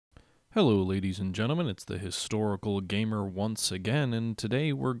Hello, ladies and gentlemen. It's the Historical Gamer once again, and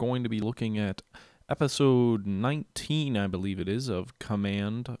today we're going to be looking at episode 19, I believe it is, of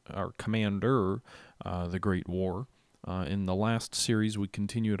Commander, the Great War. In the last series, we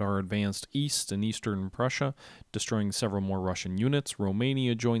continued our advance east in eastern Prussia, destroying several more Russian units.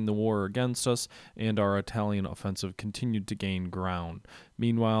 Romania joined the war against us, and our Italian offensive continued to gain ground.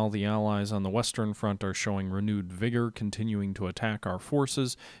 Meanwhile, the Allies on the Western Front are showing renewed vigor, continuing to attack our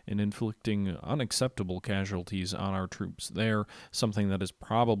forces and inflicting unacceptable casualties on our troops there, something that is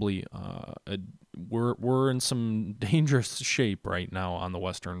probably we're in some dangerous shape right now on the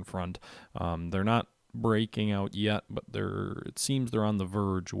Western Front. They're not breaking out yet, but it seems they're on the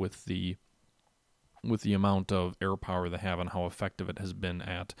verge with the amount of air power they have and how effective it has been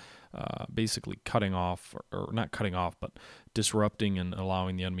at basically cutting off, or not cutting off, but disrupting and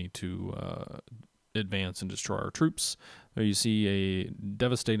allowing the enemy to advance and destroy our troops. There you see a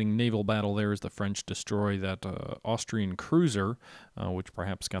devastating naval battle there as the French destroy that Austrian cruiser, which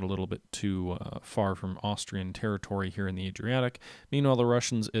perhaps got a little bit too far from Austrian territory here in the Adriatic. Meanwhile, the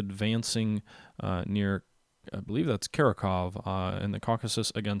Russians advancing near, I believe that's Karakov in the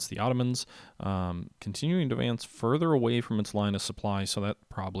Caucasus against the Ottomans, continuing to advance further away from its line of supply, so that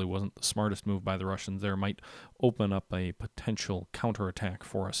probably wasn't the smartest move by the Russians there. Might open up a potential counterattack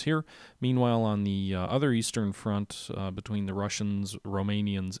for us here. Meanwhile, on the other eastern front, between the Russians,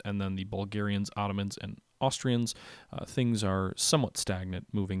 Romanians, and then the Bulgarians, Ottomans, and Austrians, things are somewhat stagnant,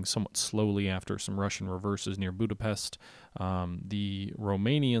 moving somewhat slowly after some Russian reverses near Budapest. The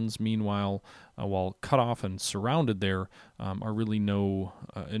Romanians, meanwhile, while cut off and surrounded there, are really no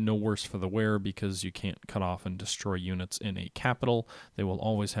worse for the wear, because you can't cut off and destroy units in a capital. They will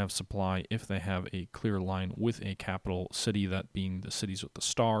always have supply if they have a clear line with a capital city, that being the cities with the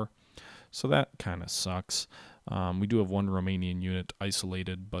star. So that kind of sucks. We do have one Romanian unit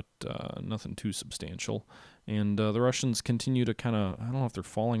isolated, but nothing too substantial. And the Russians continue to kind of, I don't know if they're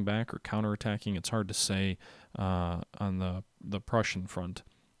falling back or counterattacking. It's hard to say on the Prussian front.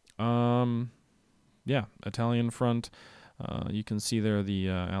 Yeah, Italian front. You can see there the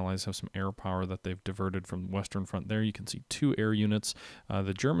Allies have some air power that they've diverted from the Western Front there. You can see 2 air units.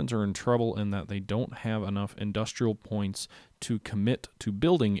 The Germans are in trouble in that they don't have enough industrial points to commit to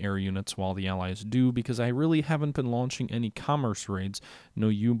building air units, while the Allies do, because I really haven't been launching any commerce raids, no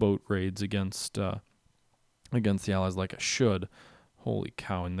U-boat raids against the Allies like I should. Holy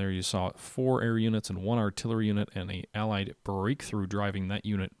cow, and there you saw 4 air units and 1 artillery unit, and a Allied breakthrough driving that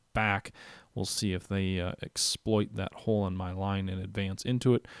unit back. We'll see if they exploit that hole in my line and advance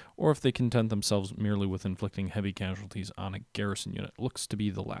into it, or if they content themselves merely with inflicting heavy casualties on a garrison unit. Looks to be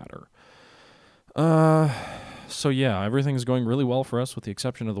the latter. So yeah, everything's going really well for us, with the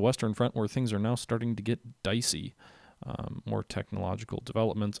exception of the Western Front, where things are now starting to get dicey. More technological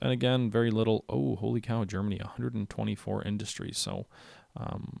developments, and again, very little. Oh, holy cow, Germany, 124 industries. So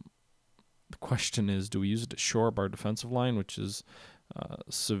the question is, do we use it to shore up our defensive line, which is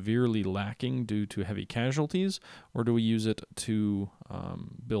severely lacking due to heavy casualties, or do we use it to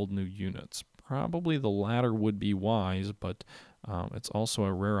build new units? Probably the latter would be wise, but it's also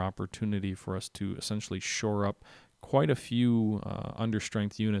a rare opportunity for us to essentially shore up quite a few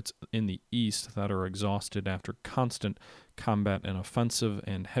understrength units in the east that are exhausted after constant combat and offensive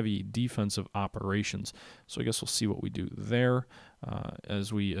and heavy defensive operations. So I guess we'll see what we do there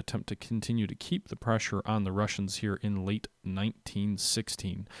as we attempt to continue to keep the pressure on the Russians here in late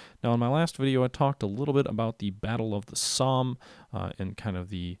 1916. Now, in my last video, I talked a little bit about the Battle of the Somme and kind of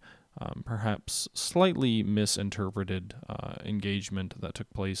the perhaps slightly misinterpreted engagement that took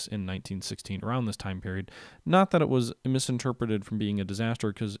place in 1916 around this time period. Not that it was misinterpreted from being a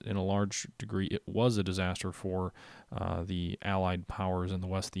disaster, because in a large degree it was a disaster for the Allied powers in the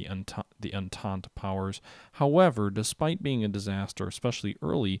West, the Entente powers. However, despite being a disaster, especially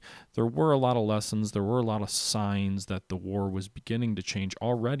early, there were a lot of lessons, there were a lot of signs that the war was beginning to change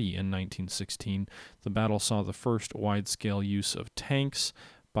already in 1916. The battle saw the first wide-scale use of tanks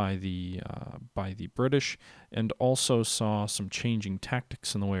by the British, and also saw some changing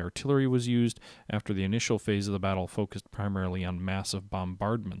tactics in the way artillery was used after the initial phase of the battle focused primarily on massive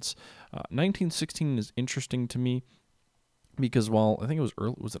bombardments. 1916 is interesting to me because while I think it was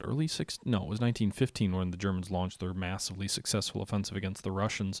early, was it early No, it was 1915 when the Germans launched their massively successful offensive against the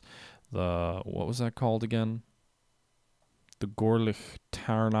Russians. What was that called again? the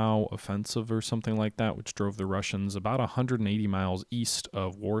Gorlich-Tarnow offensive or something like that, which drove the Russians about 180 miles east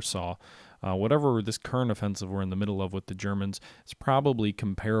of Warsaw. Whatever this current offensive we're in the middle of with the Germans is probably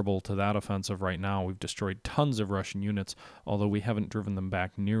comparable to that offensive right now. We've destroyed tons of Russian units, although we haven't driven them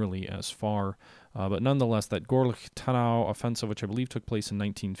back nearly as far. But nonetheless, that Gorlich-Tarnow offensive, which I believe took place in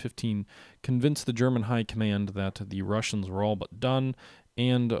 1915, convinced the German high command that the Russians were all but done,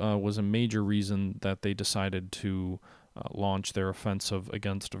 and was a major reason that they decided to launch their offensive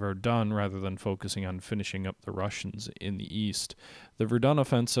against Verdun rather than focusing on finishing up the Russians in the east. The Verdun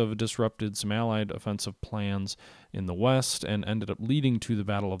offensive disrupted some Allied offensive plans in the west and ended up leading to the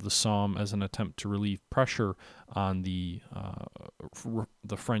Battle of the Somme as an attempt to relieve pressure on the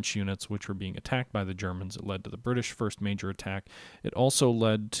French units which were being attacked by the Germans. It led to the British first major attack. It also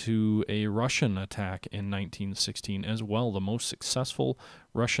led to a Russian attack in 1916 as well, the most successful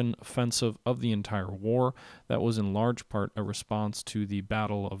Russian offensive of the entire war. That was in large part a response to the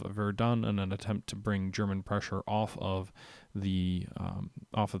Battle of Verdun and an attempt to bring German pressure off of the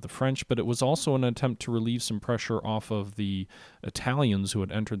French, but it was also an attempt to relieve some pressure off of the Italians who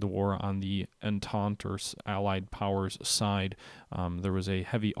had entered the war on the Entente or Allied powers side. There was a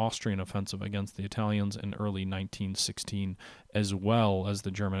heavy Austrian offensive against the Italians in early 1916, as well as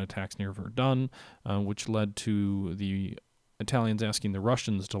the German attacks near Verdun, which led to the Italians asking the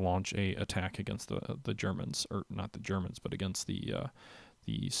Russians to launch a attack against the Germans, or not the Germans, but against the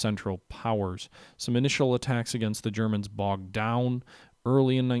Central Powers. Some initial attacks against the Germans bogged down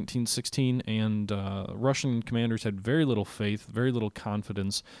early in 1916, and Russian commanders had very little faith, very little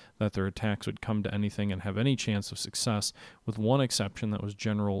confidence that their attacks would come to anything and have any chance of success, with one exception. That was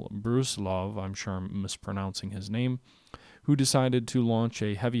General Brusilov, I'm sure I'm mispronouncing his name, who decided to launch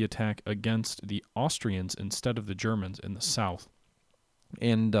a heavy attack against the Austrians instead of the Germans in the south.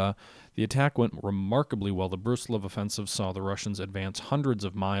 And the attack went remarkably well. The Brusilov offensive saw the Russians advance hundreds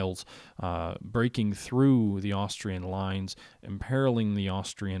of miles, breaking through the Austrian lines, imperiling the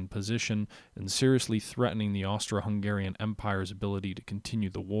Austrian position, and seriously threatening the Austro-Hungarian Empire's ability to continue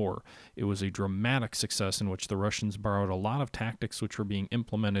the war. It was a dramatic success in which the Russians borrowed a lot of tactics which were being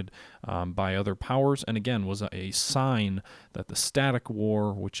implemented by other powers, and again was a sign that the static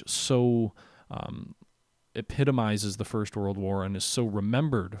war, which so epitomizes the First World War and is so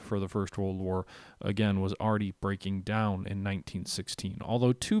remembered for the First World War, again, was already breaking down in 1916.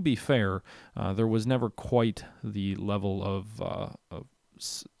 Although, to be fair, there was never quite the level of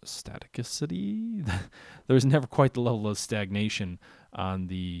staticity. There was never quite the level of stagnation on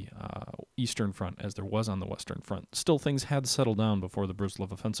the Eastern Front as there was on the Western Front. Still, things had settled down before the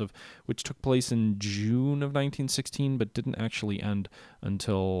Brusilov offensive, which took place in June of 1916, but didn't actually end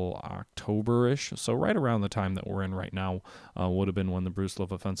until October-ish. So right around the time that we're in right now would have been when the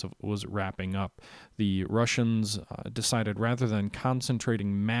Brusilov offensive was wrapping up. The Russians decided, rather than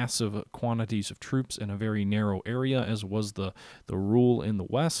concentrating massive quantities of troops in a very narrow area, as was the rule in the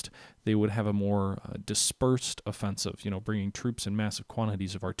West, they would have a more dispersed offensive, bringing troops in massive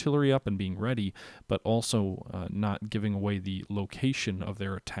quantities of artillery up and being ready, but also not giving away the location of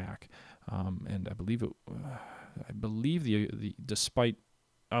their attack. And I believe the despite,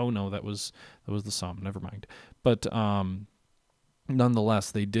 oh no, that was the Somme. Never mind. But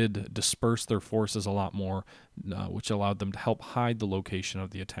nonetheless, they did disperse their forces a lot more, which allowed them to help hide the location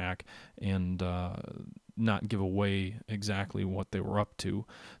of the attack and not give away exactly what they were up to.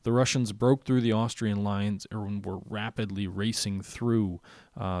 The Russians broke through the Austrian lines and were rapidly racing through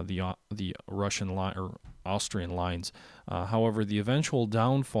the Russian line or Austrian lines. However, the eventual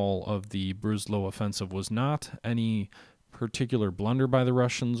downfall of the Brusilov offensive was not any particular blunder by the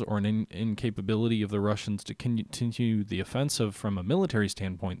Russians or an incapability of the Russians to continue the offensive from a military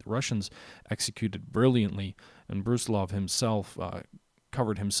standpoint. The Russians executed brilliantly, and Brusilov himself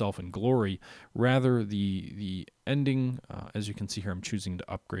covered himself in glory. Rather, the ending, as you can see here, I'm choosing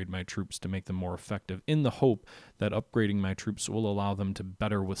to upgrade my troops to make them more effective in the hope that upgrading my troops will allow them to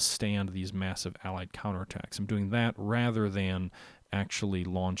better withstand these massive Allied counterattacks. I'm doing that rather than actually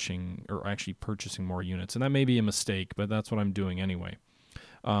launching or actually purchasing more units. And that may be a mistake, but that's what I'm doing anyway.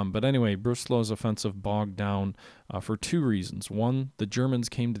 But anyway, Brusilov's offensive bogged down for two reasons. One, the Germans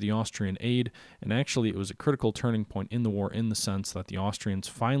came to the Austrian aid, and actually it was a critical turning point in the war in the sense that the Austrians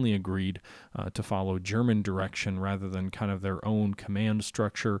finally agreed to follow German direction rather than kind of their own command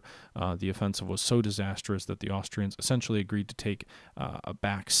structure. The offensive was so disastrous that the Austrians essentially agreed to take a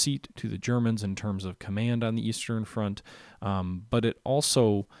back seat to the Germans in terms of command on the Eastern Front, but it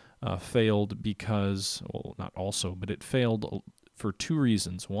also failed because, well, not also, but it failed for two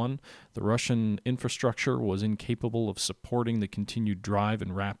reasons. One, the Russian infrastructure was incapable of supporting the continued drive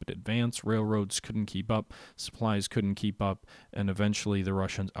and rapid advance. Railroads couldn't keep up, supplies couldn't keep up, and eventually the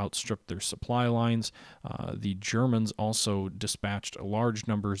Russians outstripped their supply lines. The Germans also dispatched large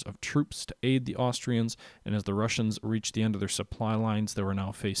numbers of troops to aid the Austrians, and as the Russians reached the end of their supply lines, they were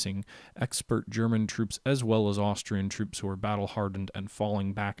now facing expert German troops as well as Austrian troops who were battle-hardened and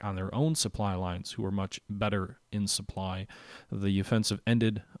falling back on their own supply lines, who were much better in supply. The offensive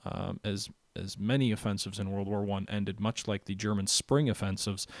ended as many offensives in World War I ended, much like the German spring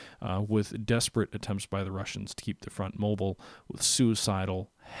offensives, with desperate attempts by the Russians to keep the front mobile, with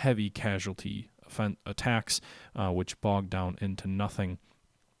suicidal, heavy casualty attacks, which bogged down into nothing.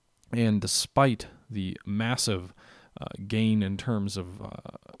 And despite the massive gain in terms of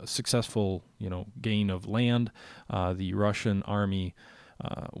successful, gain of land, the Russian army,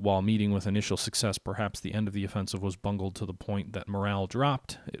 while meeting with initial success, perhaps the end of the offensive was bungled to the point that morale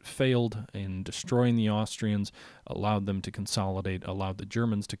dropped. It failed in destroying the Austrians, allowed them to consolidate, allowed the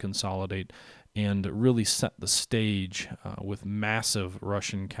Germans to consolidate, and really set the stage with massive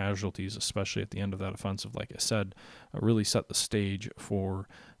Russian casualties, especially at the end of that offensive, like I said, really set the stage for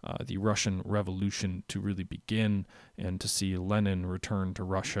the Russian Revolution to really begin and to see Lenin return to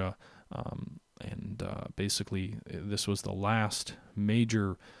Russia. Basically, this was the last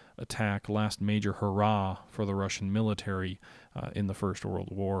major attack, last major hurrah for the Russian military in the First World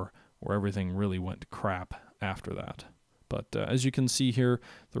War, where everything really went to crap after that. But as you can see here,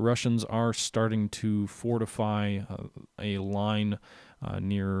 the Russians are starting to fortify a line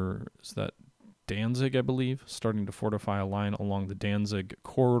near, is that Danzig, I believe, starting to fortify a line along the Danzig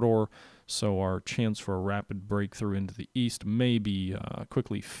corridor. So our chance for a rapid breakthrough into the east may be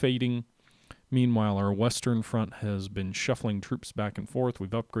quickly fading. Meanwhile, our Western Front has been shuffling troops back and forth. We've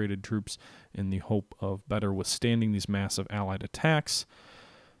upgraded troops in the hope of better withstanding these massive Allied attacks.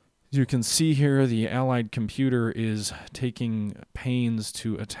 As you can see here, the Allied computer is taking pains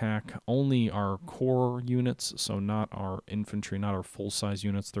to attack only our core units, so not our infantry, not our full-size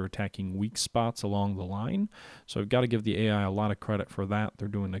units. They're attacking weak spots along the line. So I've got to give the AI a lot of credit for that. They're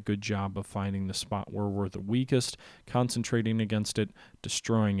doing a good job of finding the spot where we're the weakest, concentrating against it,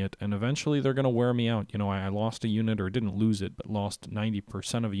 destroying it, and eventually they're going to wear me out. I lost a unit, or didn't lose it, but lost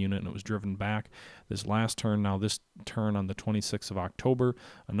 90% of a unit, and it was driven back this last turn. Now this turn on the 26th of October,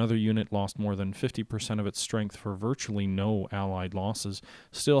 another unit lost more than 50% of its strength for virtually no Allied losses,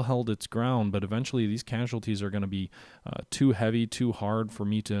 still held its ground, but eventually these casualties are going to be too heavy, too hard for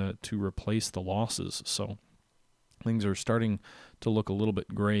me to replace the losses. So things are starting to look a little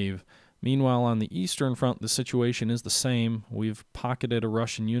bit grave. Meanwhile, on the Eastern Front, the situation is the same. We've pocketed a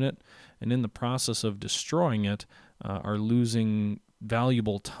Russian unit, and in the process of destroying it, are losing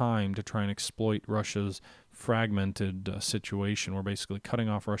valuable time to try and exploit Russia's fragmented situation. We're basically cutting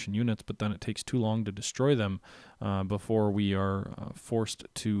off Russian units, but then it takes too long to destroy them before we are forced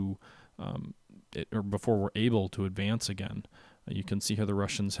to, or before we're able to advance again. You can see here the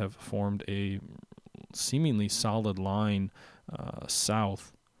Russians have formed a seemingly solid line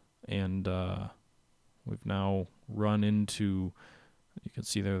south, and we've now run into, you can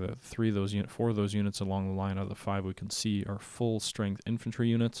see there the four of those units along the line out of the 5 we can see are full strength infantry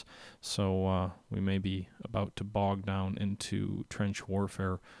units. So we may be about to bog down into trench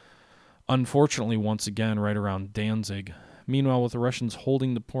warfare. Unfortunately, once again, right around Danzig. Meanwhile, with the Russians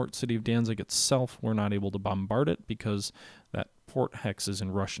holding the port city of Danzig itself, we're not able to bombard it because that port hex is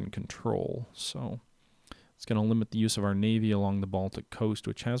in Russian control. So it's going to limit the use of our navy along the Baltic coast,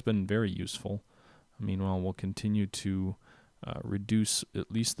 which has been very useful. Meanwhile, we'll continue to reduce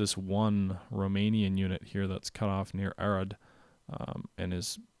at least this one Romanian unit here that's cut off near Arad, and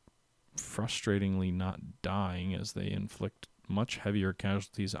is frustratingly not dying as they inflict much heavier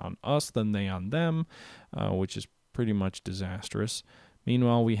casualties on us than they on them, which is pretty much disastrous.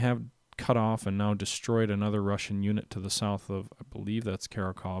 Meanwhile, we have cut off and now destroyed another Russian unit to the south of, I believe that's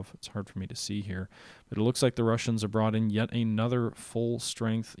Karakov. It's hard for me to see here. But it looks like the Russians have brought in yet another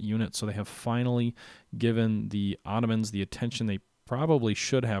full-strength unit, so they have finally given the Ottomans the attention they probably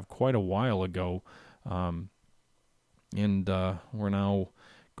should have quite a while ago. We're now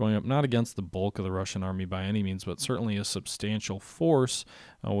going up not against the bulk of the Russian army by any means, but certainly a substantial force,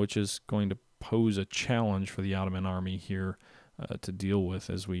 which is going to pose a challenge for the Ottoman army here to deal with,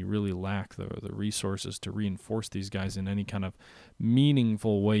 as we really lack the resources to reinforce these guys in any kind of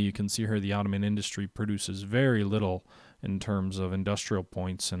meaningful way. You can see here the Ottoman industry produces very little in terms of industrial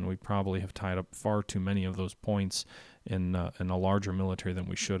points, and we probably have tied up far too many of those points in a larger military than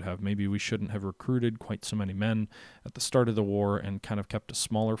we should have. Maybe we shouldn't have recruited quite so many men at the start of the war and kind of kept a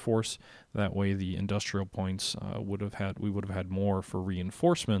smaller force. That way, the industrial points we would have had more for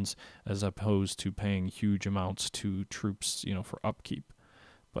reinforcements as opposed to paying huge amounts to troops, for upkeep.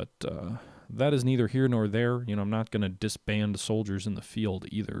 But that is neither here nor there. I'm not going to disband soldiers in the field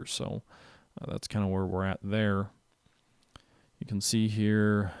either. So that's kind of where we're at there. You can see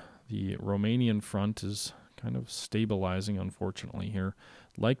here the Romanian front is kind of stabilizing, unfortunately, here.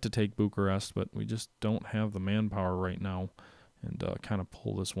 Like to take Bucharest, but we just don't have the manpower right now, and kind of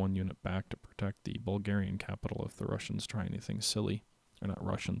pull this one unit back to protect the Bulgarian capital if the Russians try anything silly. Or not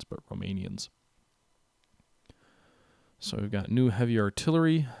Russians, but Romanians. So we've got new heavy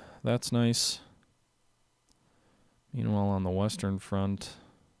artillery. That's nice. Meanwhile, on the Western Front,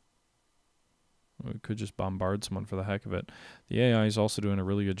 we could just bombard someone for the heck of it. The AI is also doing a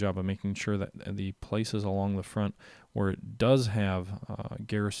really good job of making sure that the places along the front where it does have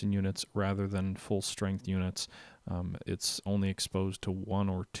garrison units rather than full-strength units, it's only exposed to 1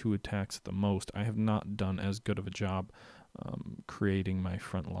 or 2 attacks at the most. I have not done as good of a job creating my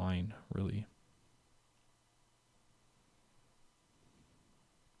front line, really.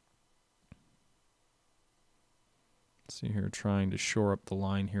 See here, trying to shore up the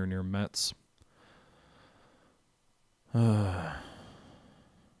line here near Metz. I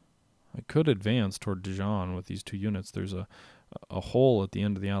could advance toward Dijon with these 2 units. There's a hole at the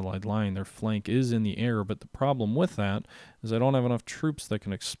end of the Allied line. Their flank is in the air, but the problem with that is I don't have enough troops that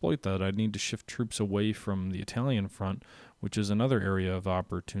can exploit that. I'd need to shift troops away from the Italian front, which is another area of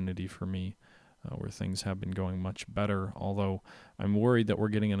opportunity for me, where things have been going much better, although I'm worried that we're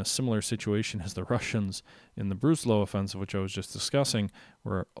getting in a similar situation as the Russians in the Brusilo offensive, which I was just discussing,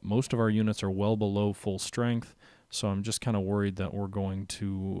 where most of our units are well below full strength. So I'm just kind of worried that we're going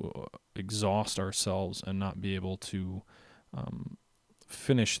to exhaust ourselves and not be able to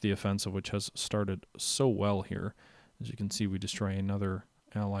finish the offensive, which has started so well here. As you can see, we destroy another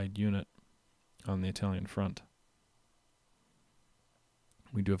Allied unit on the Italian front.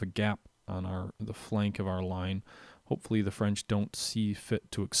 We do have a gap on the flank of our line. Hopefully the French don't see fit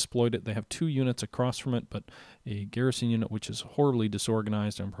to exploit it. They have 2 units across from it, but a garrison unit which is horribly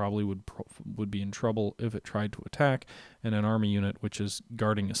disorganized and probably would be in trouble if it tried to attack, and an army unit which is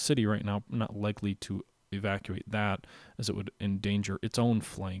guarding a city right now, not likely to evacuate that, as it would endanger its own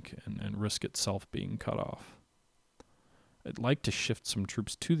flank and risk itself being cut off. I'd like to shift some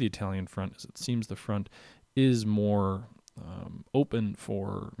troops to the Italian front, as it seems the front is more open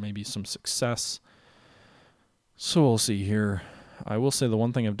for maybe some success. So we'll see here. I will say the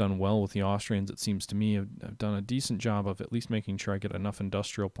one thing I've done well with the Austrians, it seems to me, I've done a decent job of at least making sure I get enough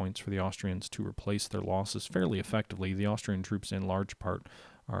industrial points for the Austrians to replace their losses fairly effectively. The Austrian troops, in large part,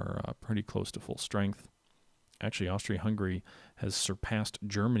 are pretty close to full strength. Actually, Austria-Hungary has surpassed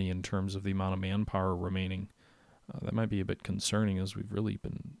Germany in terms of the amount of manpower remaining. That might be a bit concerning, as we've really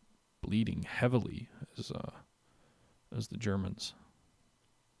been bleeding heavily as the Germans.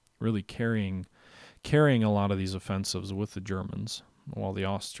 Really carrying a lot of these offensives with the Germans, while the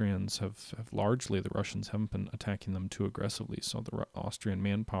Austrians have largely, the Russians haven't been attacking them too aggressively. So the Austrian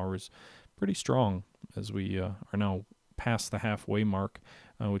manpower is pretty strong, as we are now past the halfway mark,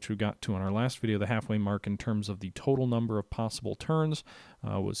 which we got to in our last video. The halfway mark in terms of the total number of possible turns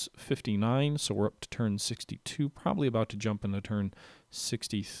was 59, so we're up to turn 62, probably about to jump into turn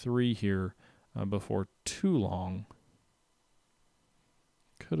 63 here before too long.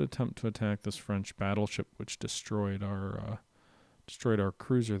 Could attempt to attack this French battleship, which destroyed our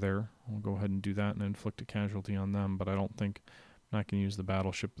cruiser there. We'll go ahead and do that and inflict a casualty on them, but I don't think I'm not going to use the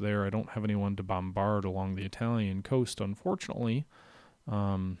battleship there. I don't have anyone to bombard along the Italian coast, unfortunately.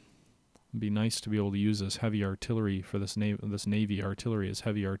 It'd be nice to be able to use this heavy artillery for this Navy artillery as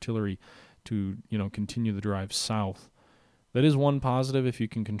heavy artillery to continue the drive south. That is one positive. If you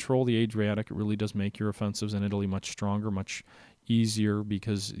can control the Adriatic, it really does make your offensives in Italy much stronger, much easier,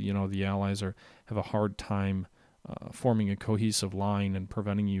 because the Allies have a hard time forming a cohesive line and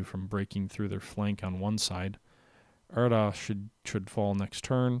preventing you from breaking through their flank on one side. Arda should fall next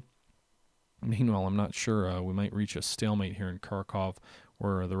turn. Meanwhile, I'm not sure. We might reach a stalemate here in Kharkov,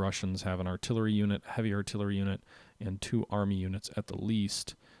 where the Russians have an artillery unit, heavy artillery unit, and 2 army units at the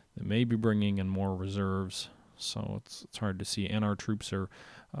least. They may be bringing in more reserves, so it's hard to see. And our troops are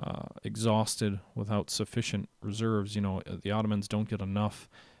exhausted without sufficient reserves. The Ottomans don't get enough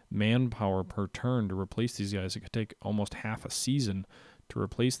manpower per turn to replace these guys. It could take almost half a season to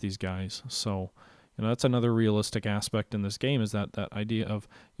replace these guys. So, that's another realistic aspect in this game, is that idea of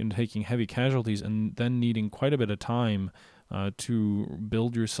taking heavy casualties and then needing quite a bit of time to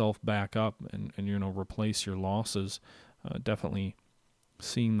build yourself back up and replace your losses. Definitely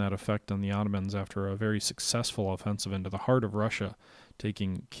seeing that effect on the Ottomans after a very successful offensive into the heart of Russia,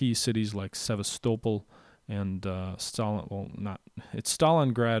 taking key cities like Sevastopol and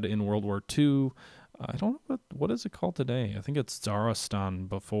Stalingrad in World War II. I don't know what is it called today. I think it's Tsaristan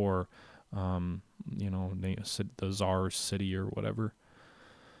before, the Tsar's city or whatever.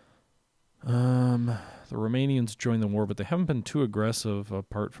 The Romanians joined the war, but they haven't been too aggressive,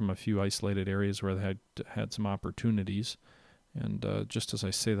 apart from a few isolated areas where they had some opportunities. And just as I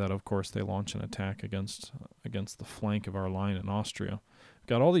say that, of course, they launch an attack against the flank of our line in Austria. We've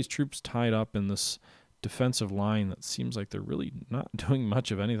got all these troops tied up in this defensive line that seems like they're really not doing much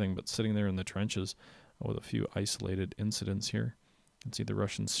of anything but sitting there in the trenches, with a few isolated incidents here. You can see the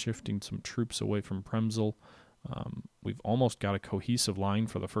Russians shifting some troops away from Przemysl. We've almost got a cohesive line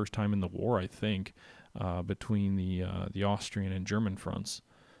for the first time in the war, I think, between the Austrian and German fronts.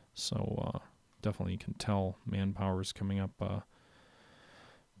 So definitely you can tell manpower is coming up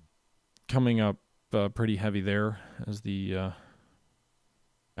pretty heavy there, as the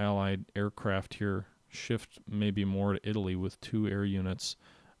Allied aircraft here shift maybe more to Italy with 2 air units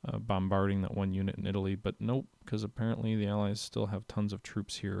bombarding that 1 unit in Italy. But nope, because apparently the Allies still have tons of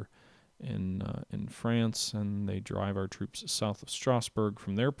troops here in France, and they drive our troops south of Strasbourg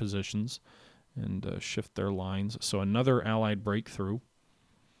from their positions and shift their lines. So another Allied breakthrough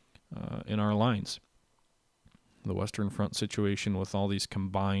in our lines. The Western Front situation with all these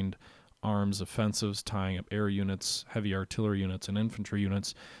combined arms offensives tying up air units, heavy artillery units, and infantry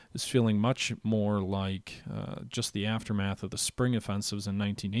units is feeling much more like just the aftermath of the spring offensives in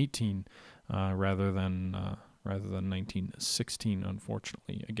 1918 rather than 1916,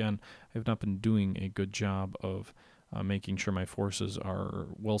 unfortunately. Again, I have not been doing a good job of making sure my forces are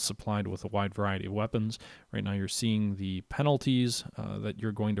well supplied with a wide variety of weapons. Right now you're seeing the penalties that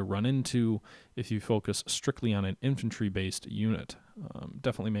you're going to run into if you focus strictly on an infantry-based unit.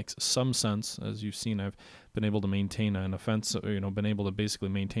 Definitely makes some sense. As you've seen, I've been able to maintain an offensive, been able to basically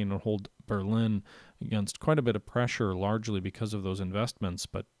maintain and hold Berlin against quite a bit of pressure, largely because of those investments.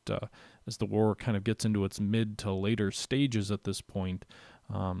 But as the war kind of gets into its mid to later stages at this point,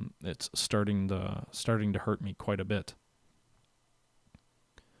 it's starting to hurt me quite a bit.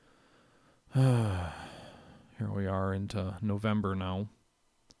 Here we are into November now.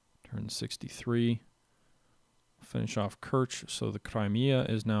 Turn 63. Finish off Kerch. So the Crimea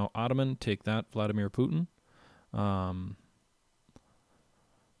is now Ottoman. Take that, Vladimir Putin. We'll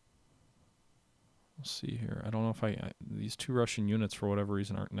see here. I don't know if these 2 Russian units, for whatever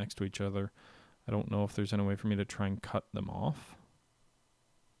reason, aren't next to each other. I don't know if there's any way for me to try and cut them off.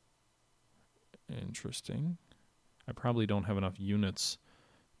 Interesting. I probably don't have enough units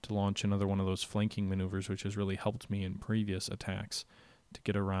to launch another one of those flanking maneuvers, which has really helped me in previous attacks to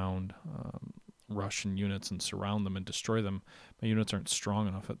get around Russian units and surround them and destroy them. My units aren't strong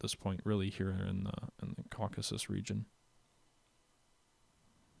enough at this point, really, here in the Caucasus region.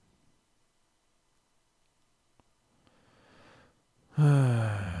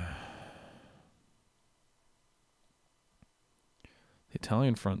 The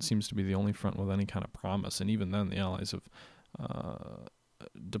Italian front seems to be the only front with any kind of promise, and even then the Allies have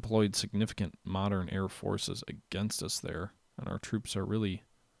deployed significant modern air forces against us there, and our troops are really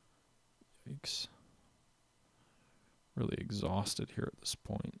exhausted here at this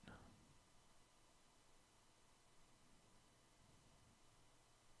point.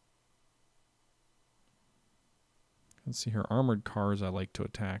 Let's see here, armored cars I like to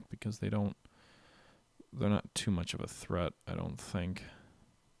attack because they're not too much of a threat, I don't think.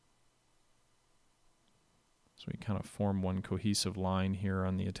 So we kind of form one cohesive line here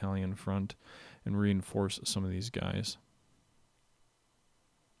on the Italian front and reinforce some of these guys.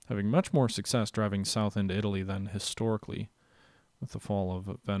 Having much more success driving south into Italy than historically, with the fall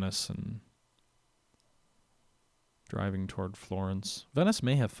of Venice and driving toward Florence. Venice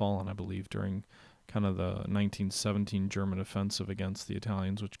may have fallen, I believe, during kind of the 1917 German offensive against the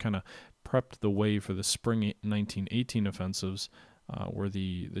Italians, which kind of prepped the way for the spring 1918 offensives, where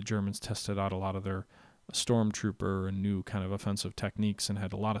the Germans tested out a lot of their stormtrooper and new kind of offensive techniques and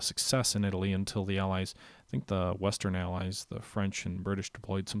had a lot of success in Italy until the Allies, I think the Western Allies, the French and British,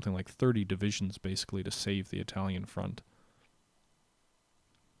 deployed something like 30 divisions basically to save the Italian front.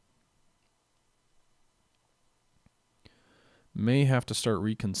 May have to start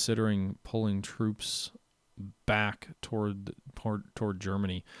reconsidering pulling troops back toward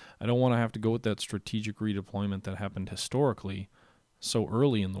Germany. I don't want to have to go with that strategic redeployment that happened historically so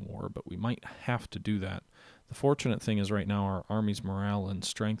early in the war, but we might have to do that. The fortunate thing is right now our Army's morale and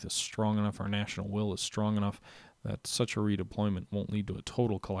strength is strong enough, our national will is strong enough that such a redeployment won't lead to a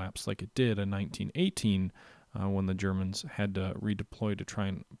total collapse like it did in 1918 when the Germans had to redeploy to try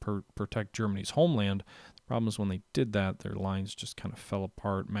and protect Germany's homeland. The problem is when they did that, their lines just kind of fell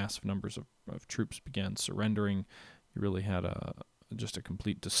apart. Massive numbers of troops began surrendering. You really had just a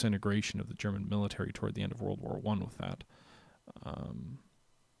complete disintegration of the German military toward the end of World War I with that.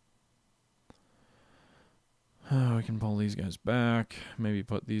 We can pull these guys back, maybe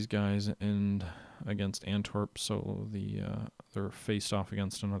put these guys in against Antwerp so they're faced off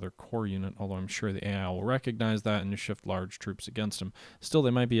against another corps unit, although I'm sure the AI will recognize that and shift large troops against them. Still,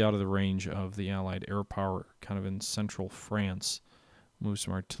 they might be out of the range of the Allied air power kind of in central France. Move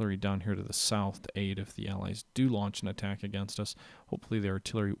some artillery down here to the south to aid if the Allies do launch an attack against us. Hopefully the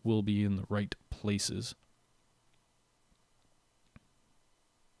artillery will be in the right places.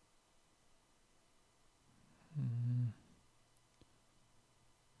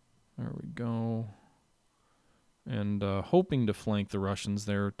 There we go. And hoping to flank the Russians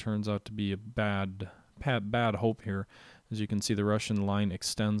there turns out to be a bad hope here. As you can see, the Russian line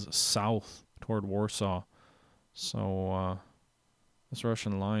extends south toward Warsaw. So this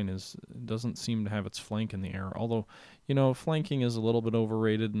Russian line doesn't seem to have its flank in the air. Although, you know, flanking is a little bit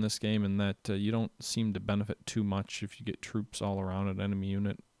overrated in this game in that you don't seem to benefit too much if you get troops all around an enemy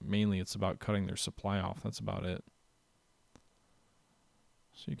unit. Mainly it's about cutting their supply off. That's about it.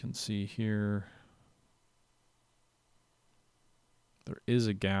 So you can see here, there is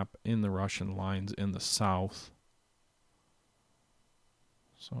a gap in the Russian lines in the south.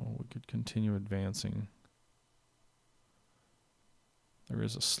 So we could continue advancing. There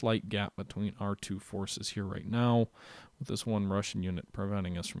is a slight gap between our two forces here right now, with this one Russian unit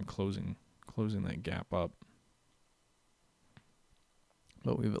preventing us from closing that gap up.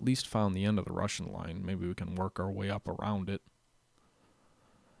 But we've at least found the end of the Russian line. Maybe we can work our way up around it.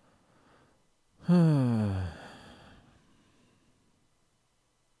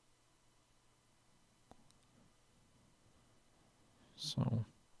 So,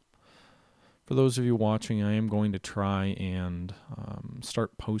 for those of you watching, I am going to try and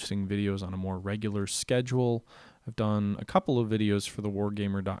start posting videos on a more regular schedule. I've done a couple of videos for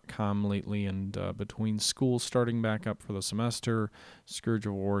thewargamer.com lately, and between school starting back up for the semester, Scourge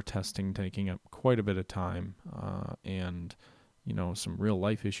of War testing taking up quite a bit of time, and you know, some real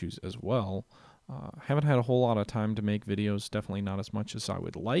life issues as well. Haven't had a whole lot of time to make videos, definitely not as much as I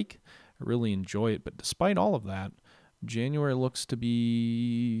would like. I really enjoy it, but despite all of that, January looks to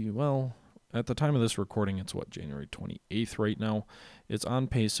be, well, at the time of this recording, it's what, January 28th right now. It's on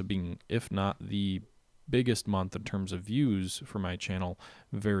pace of being, if not the biggest month in terms of views for my channel,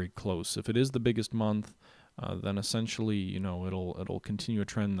 very close. If it is the biggest month, then essentially, you know, it'll continue a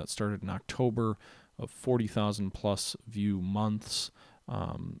trend that started in October of 40,000 plus view months.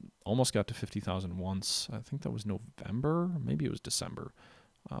 Almost got to 50,000 once. I think that was November, maybe it was December.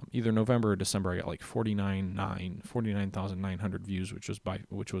 Either November or December, I got like 49,900 views, which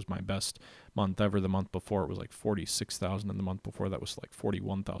was my best month ever. The month before it was like 46,000, and the month before that was like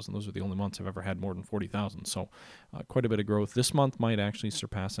 41,000. Those are the only months I've ever had more than 40,000. So quite a bit of growth. This month might actually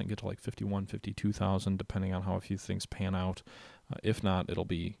surpass it and get to like 51, 52,000, depending on how a few things pan out. If not, it'll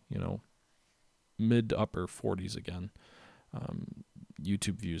be, you know, mid to upper 40s again.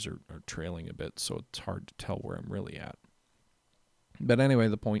 YouTube views are trailing a bit, so it's hard to tell where I'm really at. But anyway,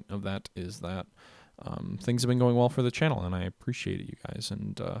 the point of that is that things have been going well for the channel, and I appreciate it, you guys.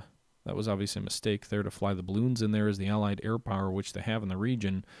 And that was obviously a mistake there to fly the balloons in there, as the Allied air power, which they have in the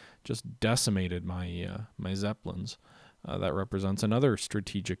region, just decimated my my Zeppelins. That represents another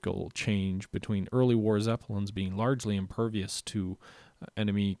strategical change between early war Zeppelins being largely impervious to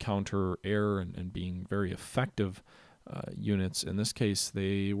enemy counter air and being very effective units. In this case,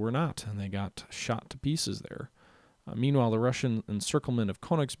 they were not, and they got shot to pieces there. Meanwhile, the Russian encirclement of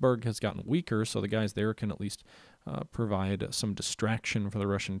Königsberg has gotten weaker, so the guys there can at least provide some distraction for the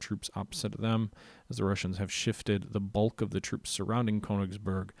Russian troops opposite of them, as the Russians have shifted the bulk of the troops surrounding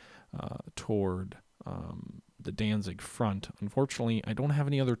Königsberg toward the Danzig front. Unfortunately, I don't have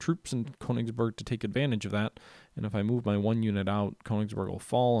any other troops in Königsberg to take advantage of that, and if I move my one unit out, Königsberg will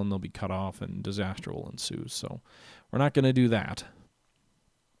fall and they'll be cut off and disaster will ensue, so we're not going to do that.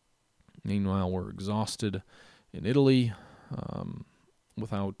 Meanwhile, we're exhausted in Italy,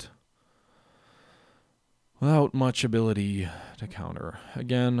 without much ability to counter.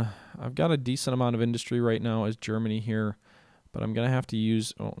 Again, I've got a decent amount of industry right now as Germany here, but I'm going to have to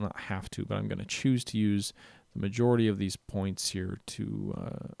use, well, not have to, but I'm going to choose to use the majority of these points here to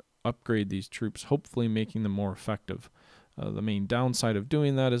upgrade these troops, hopefully making them more effective. The main downside of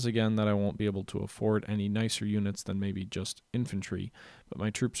doing that is, again, that I won't be able to afford any nicer units than maybe just infantry. But my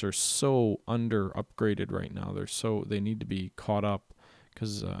troops are so under upgraded right now. They need to be caught up,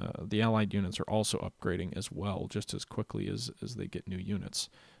 because the allied units are also upgrading as well, just as quickly as they get new units.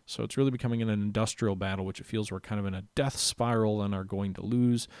 So it's really becoming an industrial battle, which it feels we're kind of in a death spiral and are going to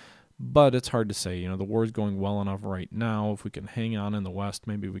lose. But it's hard to say. You know, the war is going well enough right now. If we can hang on in the west,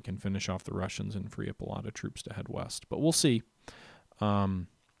 maybe we can finish off the Russians and free up a lot of troops to head west. But we'll see.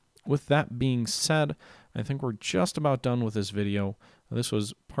 With that being said, I think we're just about done with this video. This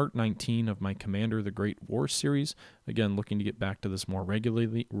was part 19 of my Commander the Great War series. Again, looking to get back to this more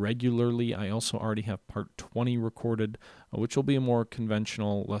regularly. I also already have part 20 recorded, which will be a more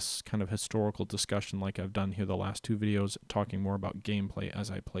conventional, less kind of historical discussion like I've done here the last two videos, talking more about gameplay as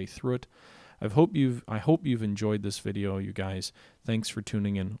I play through it. I hope you've enjoyed this video, you guys. Thanks for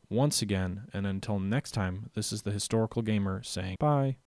tuning in once again, and until next time, this is the Historical Gamer saying bye.